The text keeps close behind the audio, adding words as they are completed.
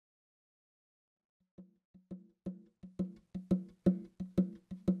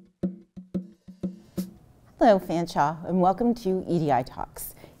Hello, Fanshawe, and welcome to EDI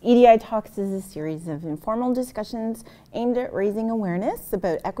Talks. EDI Talks is a series of informal discussions aimed at raising awareness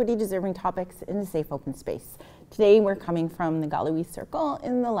about equity-deserving topics in a safe open space. Today, we're coming from the Galway Circle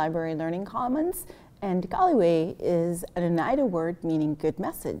in the Library Learning Commons, and Galway is an Oneida word meaning good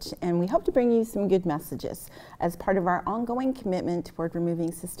message, and we hope to bring you some good messages as part of our ongoing commitment toward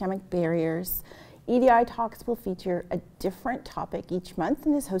removing systemic barriers. EDI Talks will feature a different topic each month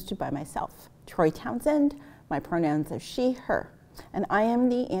and is hosted by myself, Troy Townsend. My pronouns are she, her, and I am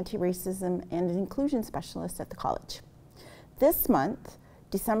the anti-racism and inclusion specialist at the college. This month,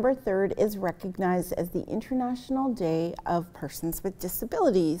 December 3rd, is recognized as the International Day of Persons with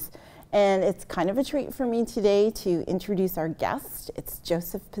Disabilities. And it's kind of a treat for me today to introduce our guest. It's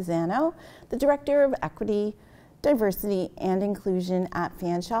Joseph Pazzano, the Director of Equity, Diversity, and Inclusion at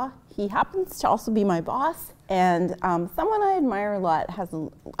Fanshawe. He happens to also be my boss, and someone I admire a lot.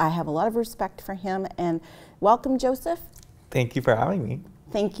 I have a lot of respect for him, and welcome, Joseph. Thank you for having me.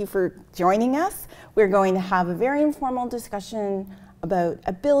 Thank you for joining us. We're going to have a very informal discussion about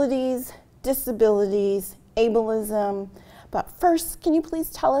abilities, disabilities, ableism. But first, can you please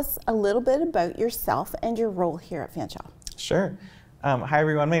tell us a little bit about yourself and your role here at Fanshawe? Sure. Hi,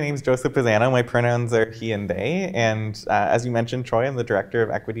 everyone. My name is Joseph Pazzano. My pronouns are he and they. And as you mentioned, Troy, I'm the Director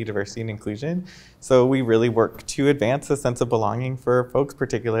of Equity, Diversity, and Inclusion. So we really work to advance a sense of belonging for folks,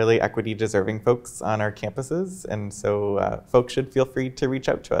 particularly equity-deserving folks on our campuses. And so folks should feel free to reach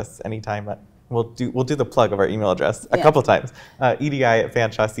out to us anytime. We'll do the plug of our email address a couple times.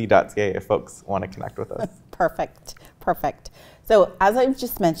 edi@fanshawec.ca if folks want to connect with us. Perfect. Perfect. So as I've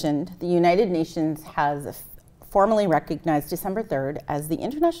just mentioned, the United Nations has formally recognized December 3rd as the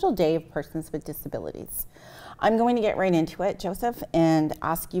International Day of Persons with Disabilities. I'm going to get right into it, Joseph, and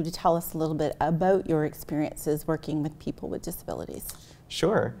ask you to tell us a little bit about your experiences working with people with disabilities.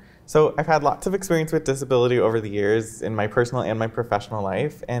 Sure. So I've had lots of experience with disability over the years in my personal and my professional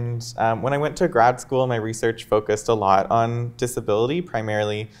life. And when I went to grad school, my research focused a lot on disability,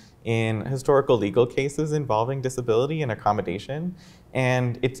 primarily in historical legal cases involving disability and accommodation.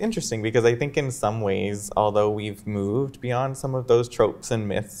 And it's interesting because I think in some ways, although we've moved beyond some of those tropes and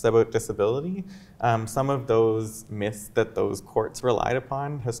myths about disability, some of those myths that those courts relied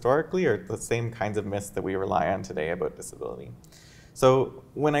upon historically are the same kinds of myths that we rely on today about disability. So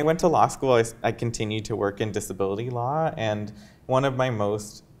when I went to law school, I continued to work in disability law, and one of my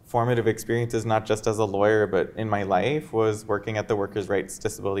most formative experiences, not just as a lawyer, but in my life, was working at the Workers' Rights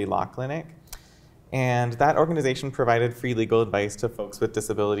Disability Law Clinic. And that organization provided free legal advice to folks with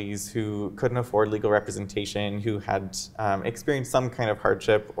disabilities who couldn't afford legal representation, who had experienced some kind of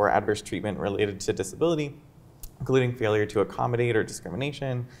hardship or adverse treatment related to disability, including failure to accommodate or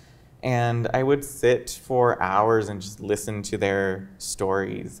discrimination. And I would sit for hours and just listen to their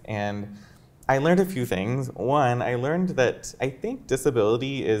stories. And I learned a few things. One, I learned that I think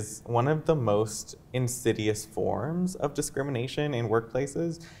disability is one of the most insidious forms of discrimination in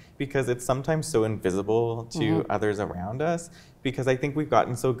workplaces because it's sometimes so invisible to others around us, because I think we've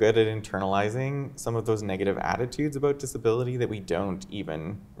gotten so good at internalizing some of those negative attitudes about disability that we don't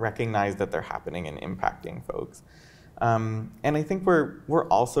even recognize that they're happening and impacting folks. And I think we're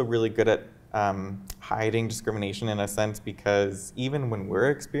also really good at hiding discrimination in a sense, because even when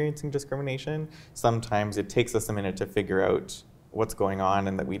we're experiencing discrimination, sometimes it takes us a minute to figure out what's going on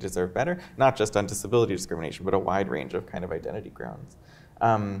and that we deserve better, not just on disability discrimination, but a wide range of kind of identity grounds.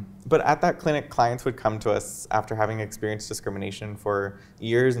 But at that clinic, clients would come to us after having experienced discrimination for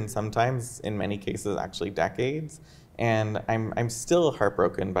years and sometimes, in many cases, actually decades. And I'm still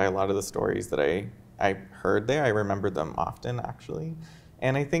heartbroken by a lot of the stories that I heard there. I remember them often, actually.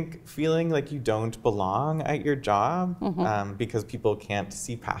 And I think feeling like you don't belong at your job because people can't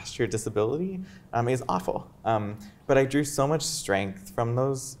see past your disability is awful. But I drew so much strength from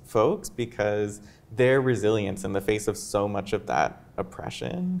those folks because their resilience in the face of so much of that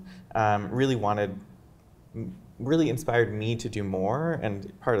oppression really inspired me to do more,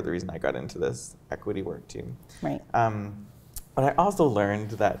 and part of the reason I got into this equity work too. Right. But I also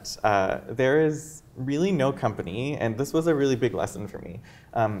learned that there is really no company, and this was a really big lesson for me,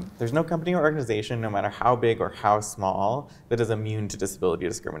 there's no company or organization, no matter how big or how small, that is immune to disability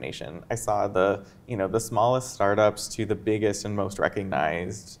discrimination. I saw the smallest startups to the biggest and most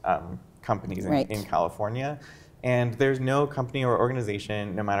recognized companies in California. And there's no company or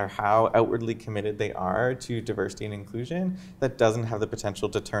organization, no matter how outwardly committed they are to diversity and inclusion, that doesn't have the potential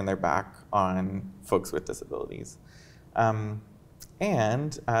to turn their back on folks with disabilities.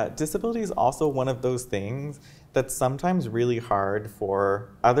 Disability is also one of those things that's sometimes really hard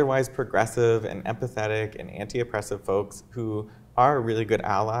for otherwise progressive and empathetic and anti-oppressive folks who are really good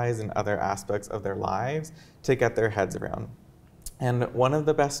allies in other aspects of their lives to get their heads around. And one of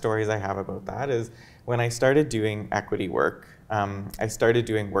the best stories I have about that is when I started doing equity work, I started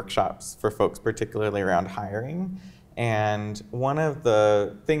doing workshops for folks, particularly around hiring. And one of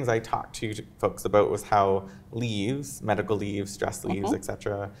the things I talked to folks about was how leaves, medical leaves, stress leaves, et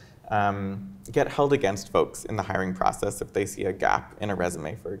cetera, get held against folks in the hiring process if they see a gap in a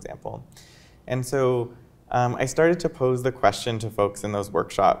resume, for example. And so I started to pose the question to folks in those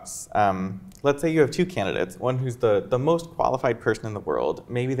workshops. Let's say you have two candidates, one who's the most qualified person in the world,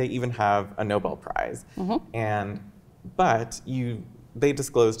 maybe they even have a Nobel Prize, but they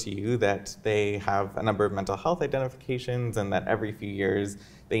disclose to you that they have a number of mental health identifications and that every few years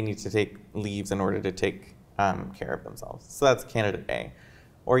they need to take leaves in order to take care of themselves. So that's candidate A.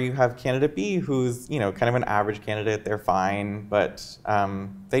 Or you have candidate B, who's kind of an average candidate, they're fine, but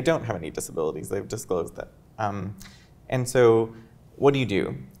they don't have any disabilities, they've disclosed that. And so what do you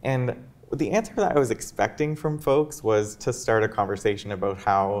do? And the answer that I was expecting from folks was to start a conversation about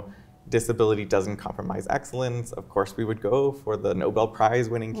how disability doesn't compromise excellence. Of course, we would go for the Nobel Prize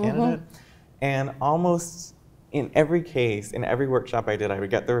winning candidate. And almost in every case, in every workshop I did, I would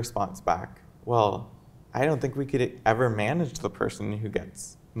get the response back, well, I don't think we could ever manage the person who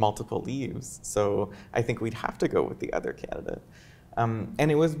gets multiple leaves. So I think we'd have to go with the other candidate.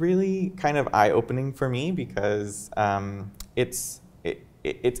 And it was really kind of eye-opening for me because it's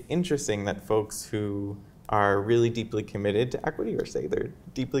interesting that folks who are really deeply committed to equity, or say they're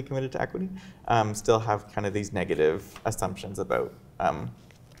deeply committed to equity, still have kind of these negative assumptions about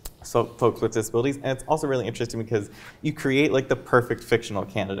so folks with disabilities. And it's also really interesting because you create like the perfect fictional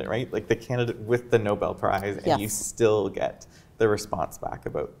candidate, right? Like the candidate with the Nobel Prize, and you still get the response back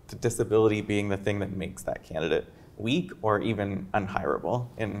about the disability being the thing that makes that candidate weak or even unhireable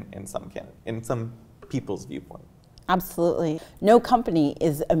in some people's viewpoint. Absolutely. No company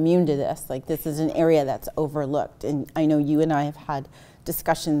is immune to this. Like, this is an area that's overlooked. And I know you and I have had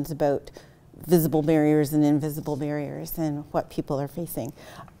discussions about visible barriers and invisible barriers and what people are facing.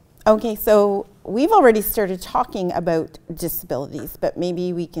 Okay, so we've already started talking about disabilities, but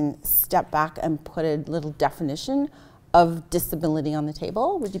maybe we can step back and put a little definition of disability on the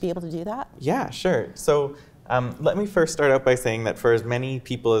table. Would you be able to do that? Yeah, sure. So let me first start out by saying that for as many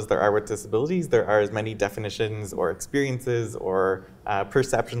people as there are with disabilities, there are as many definitions or experiences or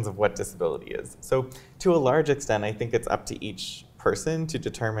perceptions of what disability is. So to a large extent, I think it's up to each person to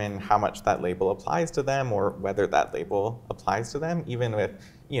determine how much that label applies to them or whether that label applies to them, even with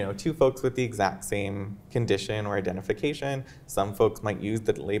two folks with the exact same condition or identification. Some folks might use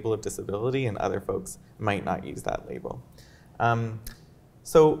the label of disability and other folks might not use that label.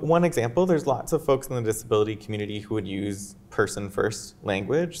 So one example, there's lots of folks in the disability community who would use person-first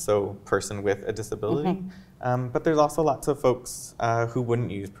language, so person with a disability. But there's also lots of folks who wouldn't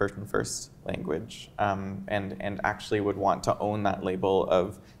use person-first language and actually would want to own that label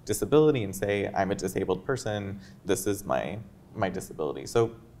of disability and say, I'm a disabled person, this is my disability.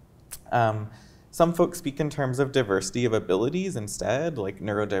 So some folks speak in terms of diversity of abilities instead, like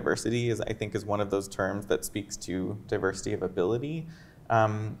neurodiversity I think is one of those terms that speaks to diversity of ability.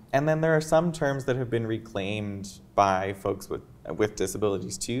 And then there are some terms that have been reclaimed by folks with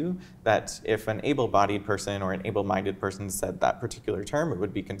disabilities too, that if an able-bodied person or an able-minded person said that particular term, it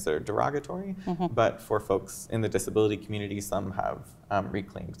would be considered derogatory. But for folks in the disability community, some have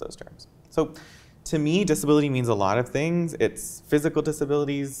reclaimed those terms. So to me, disability means a lot of things. It's physical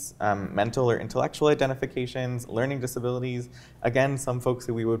disabilities, mental or intellectual identifications, learning disabilities. Again, some folks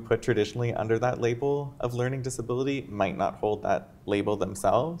who we would put traditionally under that label of learning disability might not hold that label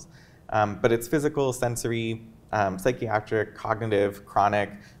themselves. But it's physical, sensory, psychiatric, cognitive,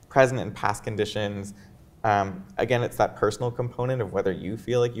 chronic, present and past conditions. Again, it's that personal component of whether you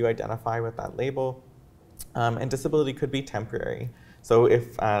feel like you identify with that label. And disability could be temporary. So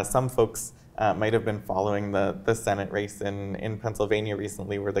if some folks might have been following the Senate race in Pennsylvania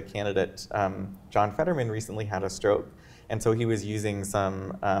recently, where the candidate, John Fetterman, recently had a stroke. And so he was using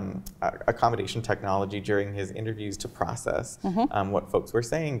some accommodation technology during his interviews to process what folks were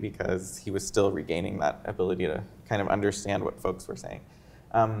saying, because he was still regaining that ability to kind of understand what folks were saying.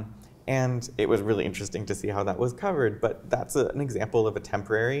 And it was really interesting to see how that was covered. But that's an example of a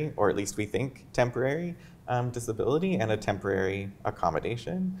temporary, or at least we think temporary, disability and a temporary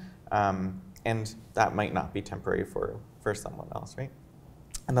accommodation. And that might not be temporary for someone else, right?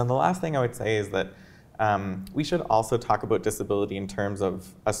 And then the last thing I would say is that we should also talk about disability in terms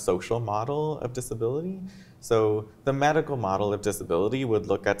of a social model of disability. So the medical model of disability would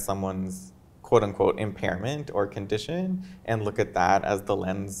look at someone's quote-unquote impairment or condition and look at that as the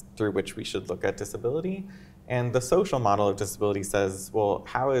lens through which we should look at disability. And the social model of disability says, well,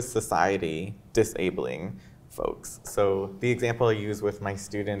 how is society disabling folks? So the example I use with my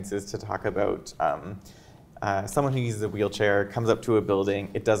students is to talk about someone who uses a wheelchair, comes up to a building,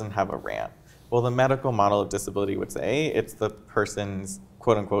 it doesn't have a ramp. Well, the medical model of disability would say it's the person's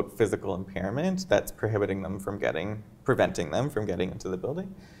quote unquote physical impairment that's preventing them from getting into the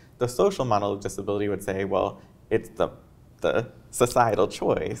building. The social model of disability would say, well, it's the societal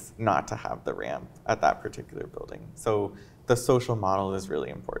choice not to have the ramp at that particular building. So the social model is really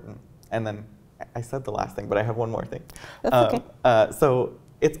important. And then I said the last thing, but I have one more thing. That's okay. So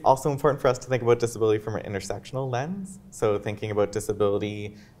it's also important for us to think about disability from an intersectional lens. So thinking about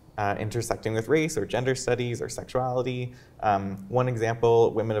disability intersecting with race or gender studies or sexuality. One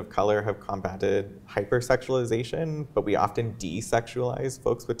example, women of color have combated hypersexualization, but we often desexualize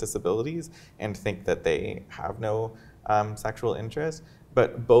folks with disabilities and think that they have no sexual interest.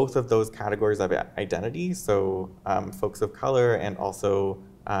 But both of those categories of identity, so folks of color and also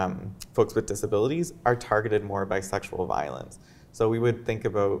folks with disabilities, are targeted more by sexual violence. So we would think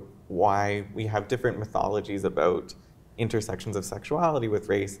about why we have different mythologies about intersections of sexuality with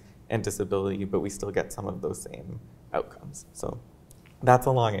race and disability, but we still get some of those same outcomes. So that's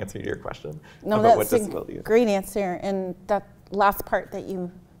a long answer to your question about what disability is. That's a great answer. And that last part that you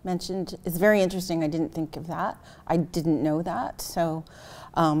mentioned is very interesting. I didn't think of that. I didn't know that. So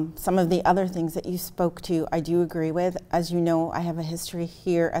some of the other things that you spoke to, I do agree with. As you know, I have a history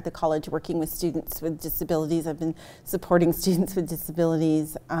here at the college working with students with disabilities. I've been supporting students with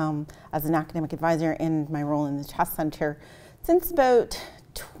disabilities as an academic advisor in my role in the Chess Center since about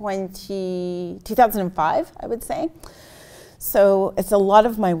 2005, I would say. So it's a lot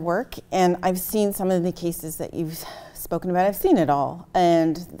of my work, and I've seen some of the cases that you've spoken about. I've seen it all,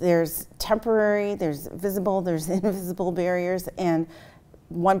 and there's temporary, there's visible, there's invisible barriers, and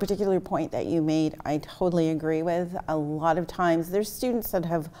one particular point that you made, I totally agree with. A lot of times there's students that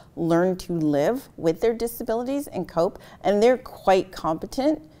have learned to live with their disabilities and cope, and they're quite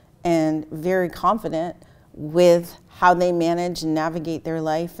competent and very confident with how they manage and navigate their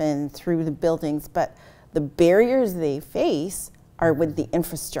life and through the buildings, but the barriers they face are with the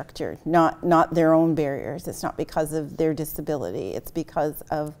infrastructure, not their own barriers. It's not because of their disability, it's because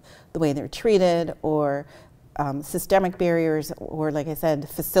of the way they're treated or systemic barriers or, like I said,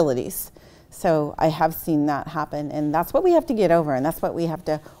 facilities. So I have seen that happen, and that's what we have to get over, and that's what we have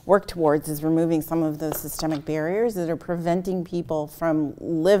to work towards, is removing some of those systemic barriers that are preventing people from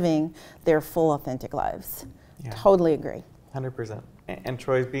living their full, authentic lives. Yeah. Totally agree. 100%. And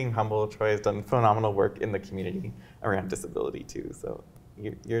Troy's being humble. Troy has done phenomenal work in the community around disability too, so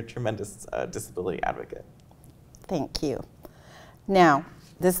you're a tremendous disability advocate. Thank you. Now,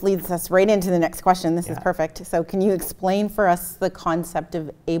 this leads us right into the next question. This is perfect. So can you explain for us the concept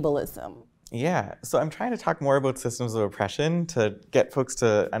of ableism? Yeah, so I'm trying to talk more about systems of oppression to get folks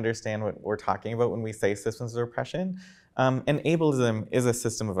to understand what we're talking about when we say systems of oppression. And ableism is a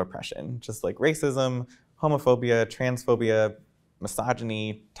system of oppression, just like racism, homophobia, transphobia,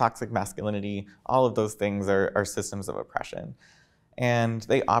 misogyny, toxic masculinity, all of those things are systems of oppression. And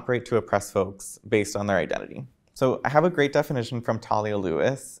they operate to oppress folks based on their identity. So I have a great definition from Talia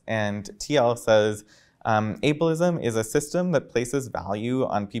Lewis, and TL says, ableism is a system that places value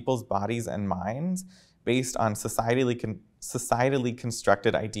on people's bodies and minds based on societally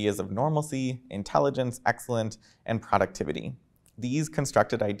constructed ideas of normalcy, intelligence, excellence, and productivity. These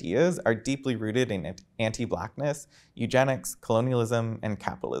constructed ideas are deeply rooted in anti-Blackness, eugenics, colonialism, and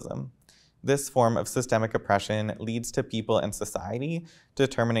capitalism. This form of systemic oppression leads to people and society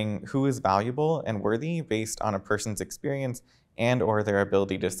determining who is valuable and worthy based on a person's experience and/or their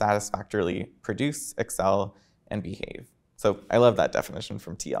ability to satisfactorily produce, excel, and behave. So I love that definition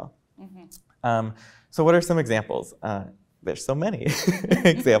from TL. Mm-hmm. So what are some examples? There's so many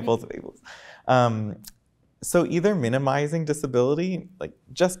examples of ableism. So either minimizing disability, like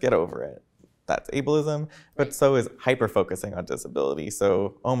just get over it. That's ableism, but so is hyper-focusing on disability.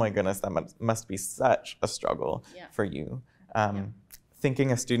 So, oh my goodness, that must be such a struggle for you.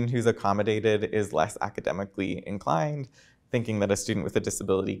 Thinking a student who's accommodated is less academically inclined, thinking that a student with a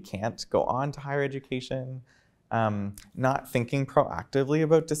disability can't go on to higher education, not thinking proactively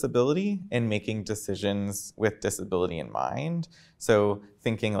about disability and making decisions with disability in mind. So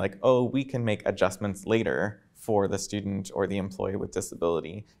thinking like, oh, we can make adjustments later for the student or the employee with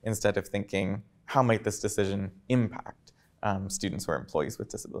disability, instead of thinking, how might this decision impact students or employees with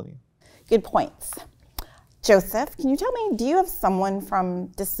disability? Good points. Joseph, can you tell me, do you have someone from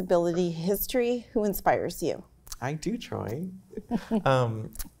disability history who inspires you? I do, Troy.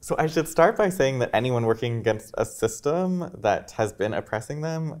 So I should start by saying that anyone working against a system that has been oppressing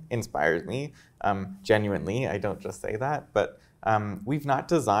them inspires me. Genuinely, I don't just say that, but we've not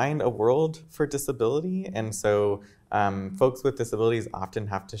designed a world for disability, and so folks with disabilities often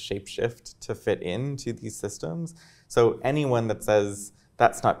have to shapeshift to fit into these systems. So anyone that says,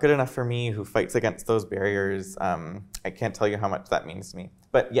 that's not good enough for me, who fights against those barriers, I can't tell you how much that means to me.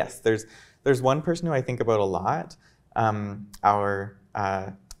 But yes, there's one person who I think about a lot. Our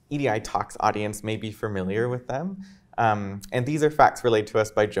EDI Talks audience may be familiar with them. And these are facts relayed to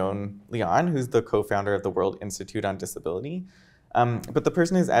us by Joan Leon, who's the co-founder of the World Institute on Disability. But the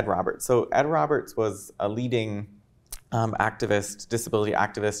person is Ed Roberts. So Ed Roberts was a leading disability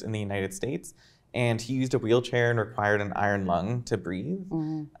activist in the United States. And he used a wheelchair and required an iron lung to breathe.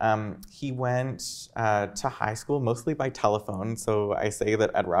 He went to high school mostly by telephone. So I say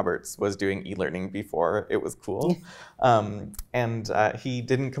that Ed Roberts was doing e-learning before it was cool. And he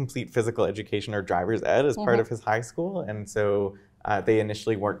didn't complete physical education or driver's ed as part of his high school. And so they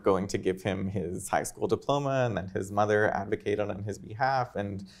initially weren't going to give him his high school diploma. And then his mother advocated on his behalf.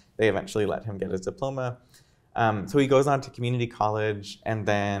 And they eventually let him get his diploma. So he goes on to community college and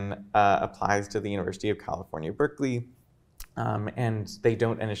then applies to the University of California, Berkeley. And they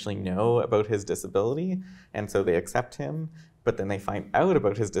don't initially know about his disability, and so they accept him. But then they find out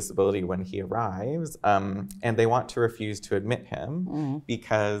about his disability when he arrives, and they want to refuse to admit him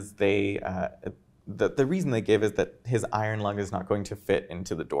because the reason they give is that his iron lung is not going to fit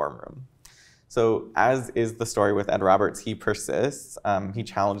into the dorm room. So as is the story with Ed Roberts, he persists. He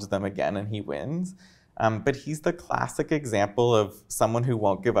challenges them again, and he wins. But he's the classic example of someone who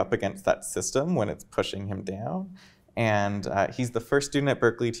won't give up against that system when it's pushing him down. And he's the first student at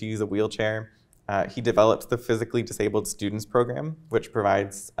Berkeley to use a wheelchair. He developed the Physically Disabled Students Program, which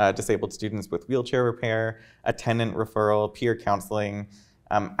provides disabled students with wheelchair repair, attendant referral, peer counseling,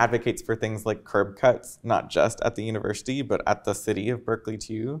 advocates for things like curb cuts, not just at the university, but at the city of Berkeley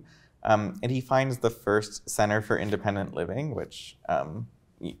too. And he finds the first Center for Independent Living, which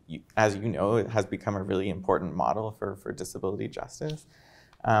as you know, it has become a really important model for disability justice.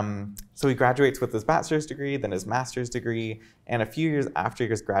 So he graduates with his bachelor's degree, then his master's degree, and a few years after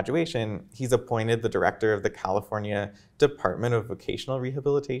his graduation, he's appointed the director of the California Department of Vocational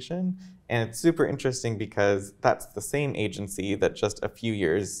Rehabilitation. And it's super interesting because that's the same agency that just a few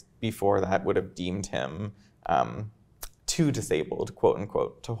years before that would have deemed him too disabled, quote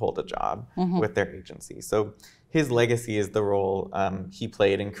unquote, to hold a job with their agency. So his legacy is the role he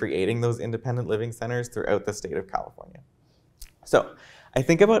played in creating those independent living centers throughout the state of California. So I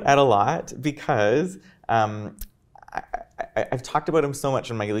think about Ed a lot because I've talked about him so much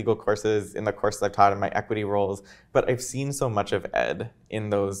in my legal courses, in the courses I've taught in my equity roles, but I've seen so much of Ed in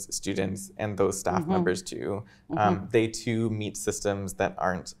those students and those staff members too. They too meet systems that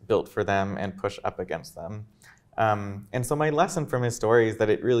aren't built for them and push up against them. And so my lesson from his story is that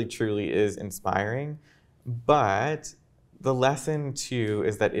it really truly is inspiring. But the lesson too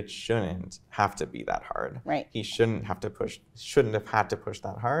is that it shouldn't have to be that hard. Right. He shouldn't have had to push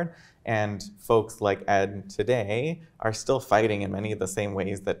that hard. And folks like Ed today are still fighting in many of the same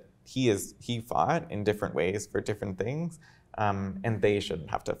ways that he fought in different ways for different things. And they shouldn't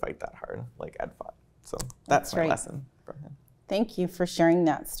have to fight that hard like Ed fought. So that's my lesson from him. Thank you for sharing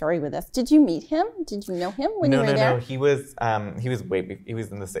that story with us. Did you meet him? Did you know him when you were there? No. He was in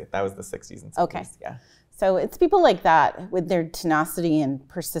the that was the 60s and 70s. Okay. Yeah. So it's people like that with their tenacity and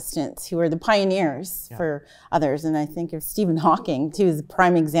persistence who are the pioneers for others. And I think of Stephen Hawking too as a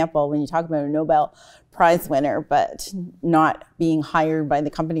prime example when you talk about a Nobel Prize winner, but not being hired by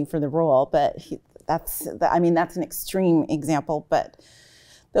the company for the role. But that's an extreme example. But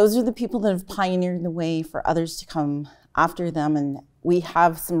those are the people that have pioneered the way for others to come after them. And we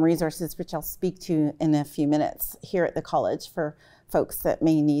have some resources, which I'll speak to in a few minutes here at the college for folks that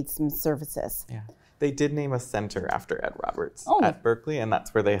may need some services. Yeah. They did name a center after Ed Roberts at Berkeley, and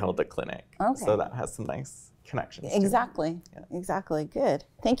that's where they held a clinic. Okay. So that has some nice connections. Exactly. Exactly. Good.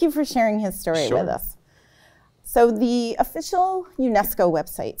 Thank you for sharing his story with us. So the official UNESCO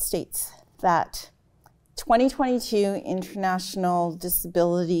website states that 2022 International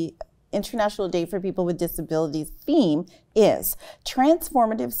Day for People with Disabilities theme is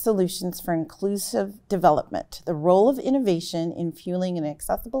Transformative Solutions for Inclusive Development, the role of innovation in fueling an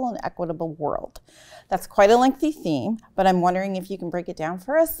accessible and equitable world. That's quite a lengthy theme, but I'm wondering if you can break it down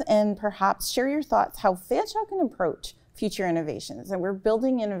for us and perhaps share your thoughts how Fanshawe can approach future innovations. And we're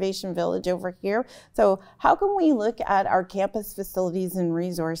building Innovation Village over here. So how can we look at our campus facilities and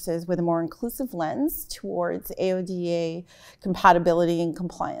resources with a more inclusive lens towards AODA compatibility and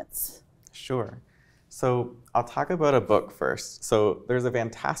compliance? Sure. So I'll talk about a book first. So there's a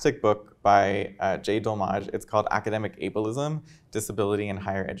fantastic book by Jay Dolmaj. It's called Academic Ableism, Disability in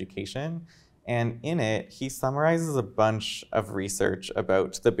Higher Education. And in it, he summarizes a bunch of research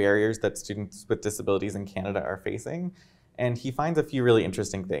about the barriers that students with disabilities in Canada are facing. And he finds a few really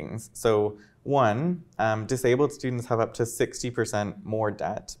interesting things. So one, disabled students have up to 60% more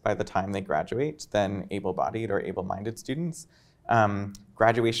debt by the time they graduate than able-bodied or able-minded students.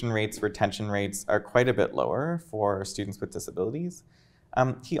 Graduation rates, retention rates are quite a bit lower for students with disabilities.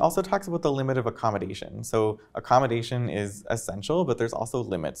 He also talks about the limit of accommodation. So accommodation is essential, but there's also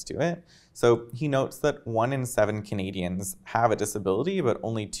limits to it. So he notes that 1 in 7 Canadians have a disability, but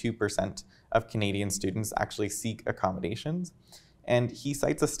only 2% of Canadian students actually seek accommodations. And he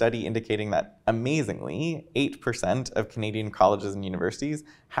cites a study indicating that, amazingly, 8% of Canadian colleges and universities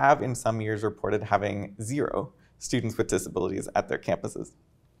have in some years reported having 0 students with disabilities at their campuses.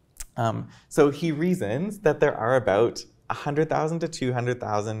 So he reasons that there are about 100,000 to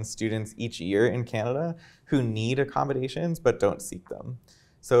 200,000 students each year in Canada who need accommodations but don't seek them.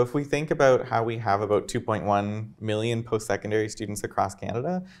 So if we think about how we have about 2.1 million post-secondary students across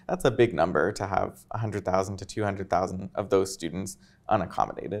Canada, that's a big number to have 100,000 to 200,000 of those students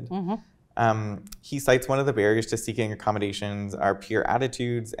unaccommodated. He cites one of the barriers to seeking accommodations are peer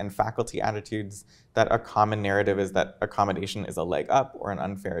attitudes and faculty attitudes, that a common narrative is that accommodation is a leg up or an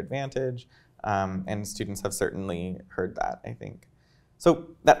unfair advantage, and students have certainly heard that, I think. So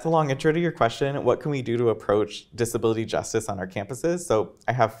that's a long intro to your question. What can we do to approach disability justice on our campuses? So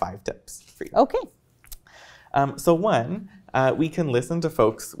I have 5 tips for you. Okay. So one, we can listen to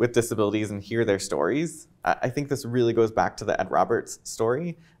folks with disabilities and hear their stories. I think this really goes back to the Ed Roberts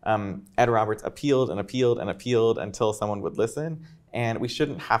story. Ed Roberts appealed and appealed and appealed until someone would listen, and we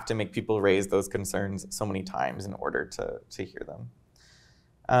shouldn't have to make people raise those concerns so many times in order to hear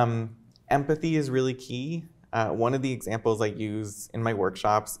them. Empathy is really key. One of the examples I use in my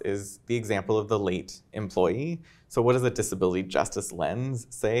workshops is the example of the late employee. So what does a disability justice lens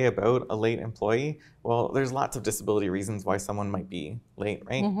say about a late employee? Well, there's lots of disability reasons why someone might be late,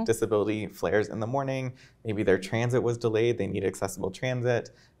 right? Disability flares in the morning. Maybe their transit was delayed. They need accessible transit.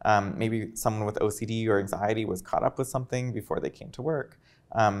 Maybe someone with OCD or anxiety was caught up with something before they came to work.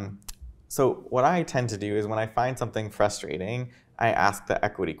 So what I tend to do is when I find something frustrating, I ask the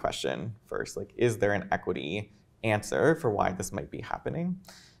equity question first, like, is there an equity answer for why this might be happening?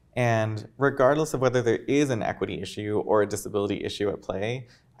 And regardless of whether there is an equity issue or a disability issue at play,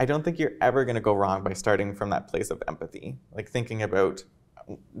 I don't think you're ever going to go wrong by starting from that place of empathy, like thinking about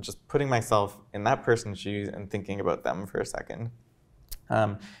just putting myself in that person's shoes and thinking about them for a second.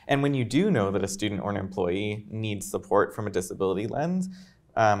 And when you do know that a student or an employee needs support from a disability lens,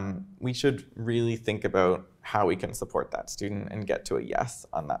 we should really think about how we can support that student and get to a yes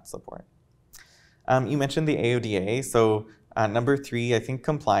on that support. You mentioned the AODA, so number 3, I think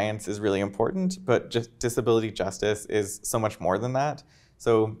compliance is really important, but just disability justice is so much more than that.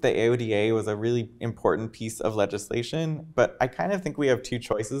 So the AODA was a really important piece of legislation, but I kind of think we have 2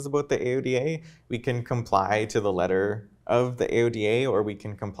 choices about the AODA. We can comply to the letter of the AODA, or we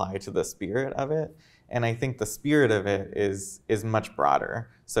can comply to the spirit of it. And I think the spirit of it is much broader.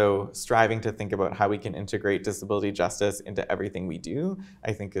 So striving to think about how we can integrate disability justice into everything we do,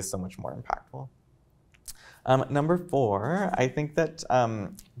 I think is so much more impactful. Number 4, I think that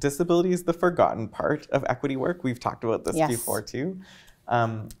disability is the forgotten part of equity work. We've talked about this before too.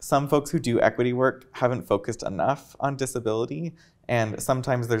 Some folks who do equity work haven't focused enough on disability. And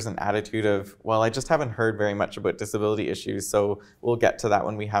sometimes there's an attitude of, well, I just haven't heard very much about disability issues, so we'll get to that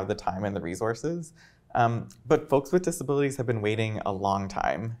when we have the time and the resources. But folks with disabilities have been waiting a long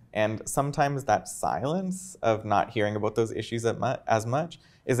time, and sometimes that silence of not hearing about those issues as much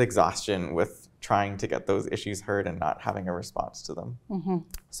is exhaustion with trying to get those issues heard and not having a response to them.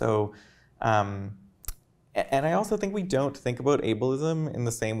 So, and I also think we don't think about ableism in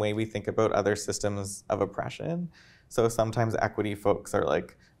the same way we think about other systems of oppression. So sometimes equity folks are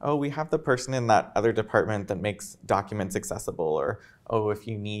like, oh, we have the person in that other department that makes documents accessible, or, oh, if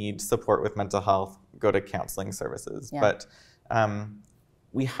you need support with mental health, go to counseling services. But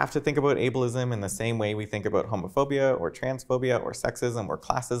we have to think about ableism in the same way we think about homophobia or transphobia or sexism or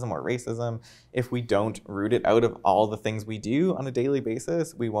classism or racism. If we don't root it out of all the things we do on a daily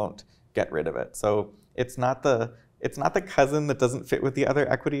basis, we won't get rid of it. So it's not the cousin that doesn't fit with the other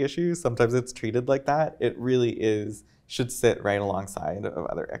equity issues. Sometimes it's treated like that. It really should sit right alongside of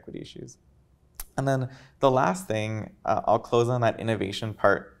other equity issues. And then the last thing, I'll close on that innovation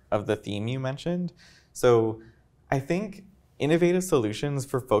part of the theme you mentioned. So I think innovative solutions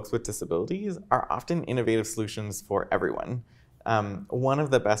for folks with disabilities are often innovative solutions for everyone. One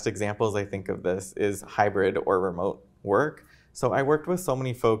of the best examples I think of this is hybrid or remote work. So I worked with so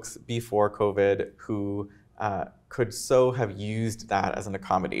many folks before COVID who could so have used that as an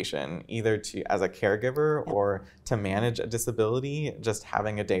accommodation, either as a caregiver or to manage a disability. Just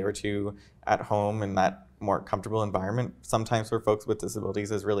having a day or two at home in that more comfortable environment, sometimes for folks with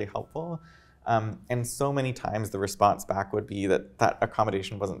disabilities, is really helpful. And so many times the response back would be that that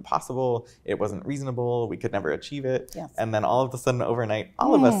accommodation wasn't possible, it wasn't reasonable, we could never achieve it. Yes. And then all of a sudden overnight,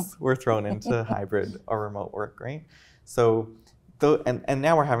 all of us were thrown into hybrid or remote work, right? So, and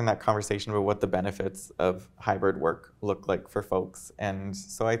now we're having that conversation about what the benefits of hybrid work look like for folks. And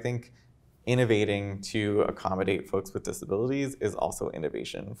so I think innovating to accommodate folks with disabilities is also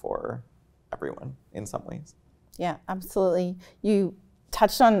innovation for everyone in some ways. Yeah, absolutely. You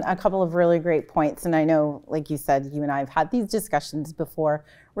touched on a couple of really great points, and I know, like you said, you and I have had these discussions before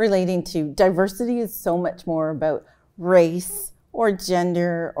relating to diversity is so much more about race or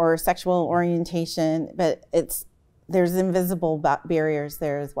gender or sexual orientation, but there's invisible barriers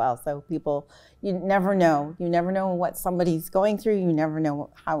there as well. So people, you never know what somebody's going through. You never know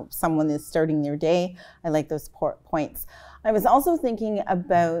how someone is starting their day. I like those points. I was also thinking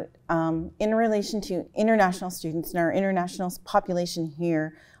about in relation to international students, and our international population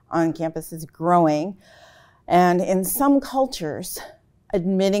here on campus is growing. And in some cultures,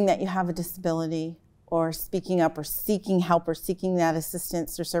 admitting that you have a disability or speaking up or seeking help or seeking that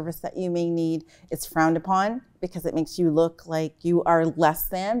assistance or service that you may need, it's frowned upon because it makes you look like you are less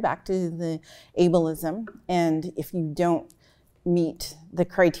than, back to the ableism. And if you don't meet the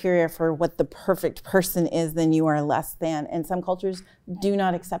criteria for what the perfect person is, then you are less than. And some cultures do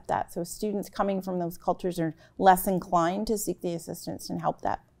not accept that. So students coming from those cultures are less inclined to seek the assistance and help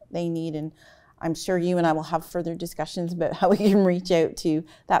that they need. And I'm sure you and I will have further discussions about how we can reach out to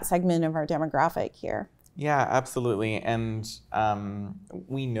that segment of our demographic here. Yeah, absolutely. And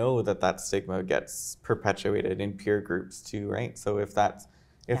we know that that stigma gets perpetuated in peer groups too, right? So if that's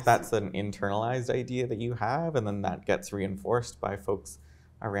an internalized idea that you have, and then that gets reinforced by folks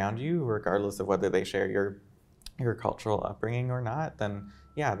around you, regardless of whether they share your cultural upbringing or not, then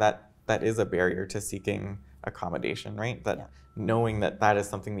yeah, that is a barrier to seeking accommodation, right? Knowing that that is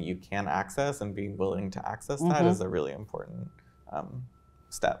something that you can access and being willing to access that is a really important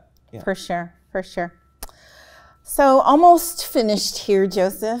step. Yeah. For sure, for sure. So almost finished here,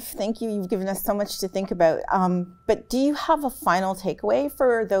 Joseph. Thank you. You've given us so much to think about. But do you have a final takeaway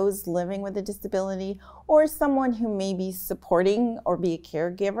for those living with a disability or someone who may be supporting or be a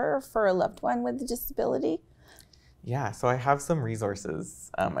caregiver for a loved one with a disability? Yeah, so I have some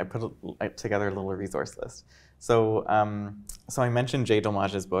resources. I put together a little resource list. So I mentioned Jay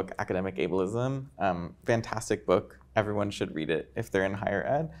Dolmage's book, Academic Ableism. Fantastic book. Everyone should read it if they're in higher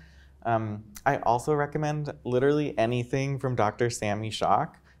ed. I also recommend literally anything from Dr. Sami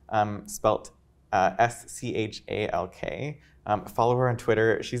Schalk, spelt S-C-H-A-L-K. Follow her on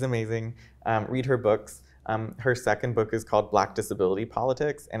Twitter. She's amazing. Read her books. Her second book is called Black Disability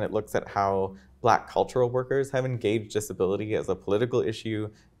Politics, and it looks at how Black cultural workers have engaged disability as a political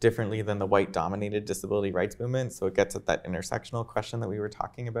issue differently than the white-dominated disability rights movement. So it gets at that intersectional question that we were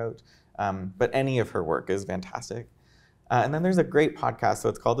talking about. But any of her work is fantastic. And then there's a great podcast, so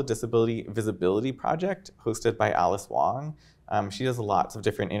it's called the Disability Visibility Project, hosted by Alice Wong. She does lots of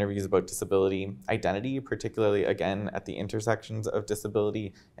different interviews about disability identity, particularly, again, at the intersections of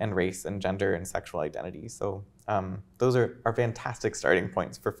disability and race and gender and sexual identity. So those are fantastic starting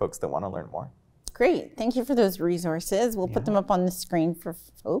points for folks that want to learn more. Great. Thank you for those resources. We'll put them up on the screen for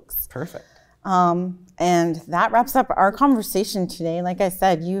folks. Perfect. And that wraps up our conversation today. Like I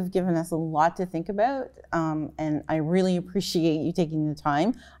said, you've given us a lot to think about, and I really appreciate you taking the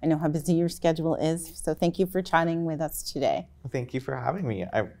time. I know how busy your schedule is, so thank you for chatting with us today. Thank you for having me.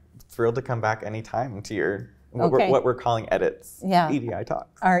 I'm thrilled to come back anytime to your what we're calling edits, EDI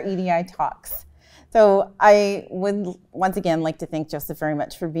Talks. Our EDI Talks. So I would once again like to thank Joseph very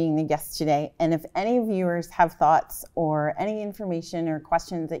much for being the guest today. And if any viewers have thoughts or any information or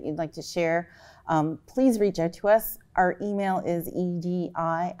questions that you'd like to share, please reach out to us. Our email is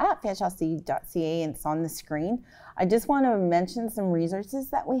edi@fanshawe.ca, and it's on the screen. I just want to mention some resources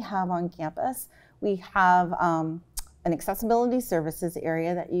that we have on campus. We have an accessibility services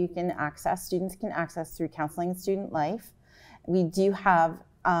area that you can access, students can access through Counseling and Student Life. We do have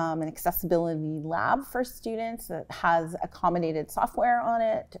an accessibility lab for students that has accommodated software on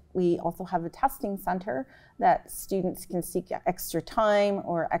it. We also have a testing center that students can seek extra time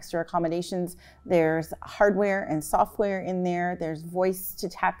or extra accommodations. There's hardware and software in there. There's voice to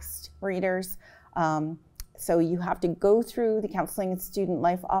text readers. So you have to go through the Counseling and Student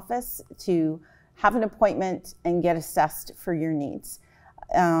Life office to have an appointment and get assessed for your needs.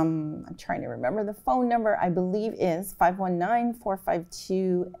 I'm trying to remember the phone number. I believe is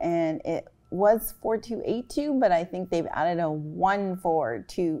 519-452, and it was 4282, but I think they've added a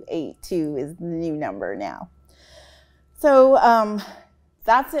 14282 is the new number now. So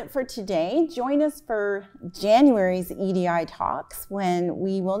that's it for today. Join us for January's EDI Talks when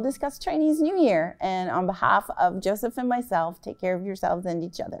we will discuss Chinese New Year. And on behalf of Joseph and myself, take care of yourselves and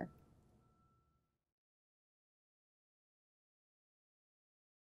each other.